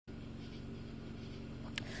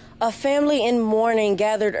A family in mourning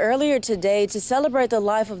gathered earlier today to celebrate the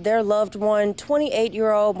life of their loved one,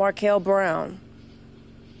 28-year-old Markel Brown.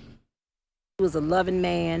 He was a loving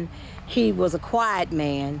man. He was a quiet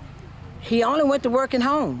man. He only went to work and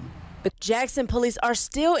home. Jackson police are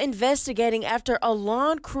still investigating after a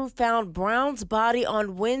lawn crew found Brown's body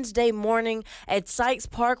on Wednesday morning at Sykes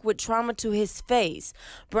Park with trauma to his face.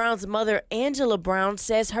 Brown's mother, Angela Brown,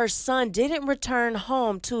 says her son didn't return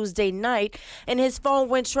home Tuesday night, and his phone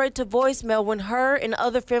went straight to voicemail when her and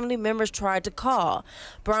other family members tried to call.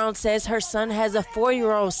 Brown says her son has a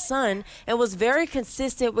 4-year-old son and was very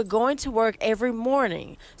consistent with going to work every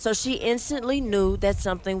morning, so she instantly knew that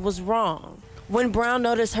something was wrong. When Brown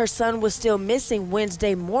noticed her son was still missing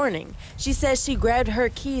Wednesday morning, she says she grabbed her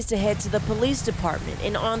keys to head to the police department,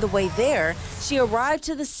 and on the way there, she arrived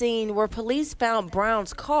to the scene where police found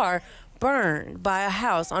Brown's car burned by a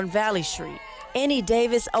house on Valley Street. Annie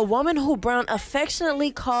Davis, a woman who Brown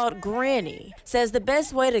affectionately called Granny, says the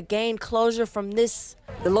best way to gain closure from this.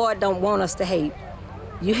 The Lord don't want us to hate.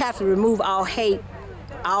 You have to remove all hate,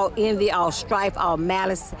 all envy, all strife, all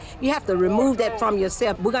malice. You have to remove that from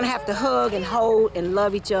yourself. We're going to have to hug and hold and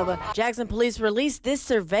love each other. Jackson police released this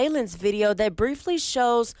surveillance video that briefly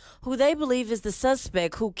shows who they believe is the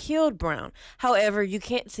suspect who killed Brown. However, you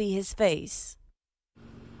can't see his face.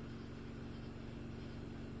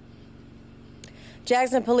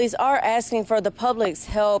 Jackson police are asking for the public's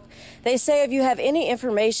help. They say if you have any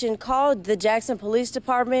information, call the Jackson Police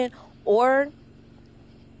Department or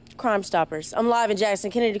Crime Stoppers. I'm live in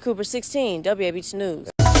Jackson. Kennedy Cooper, 16, WABC News.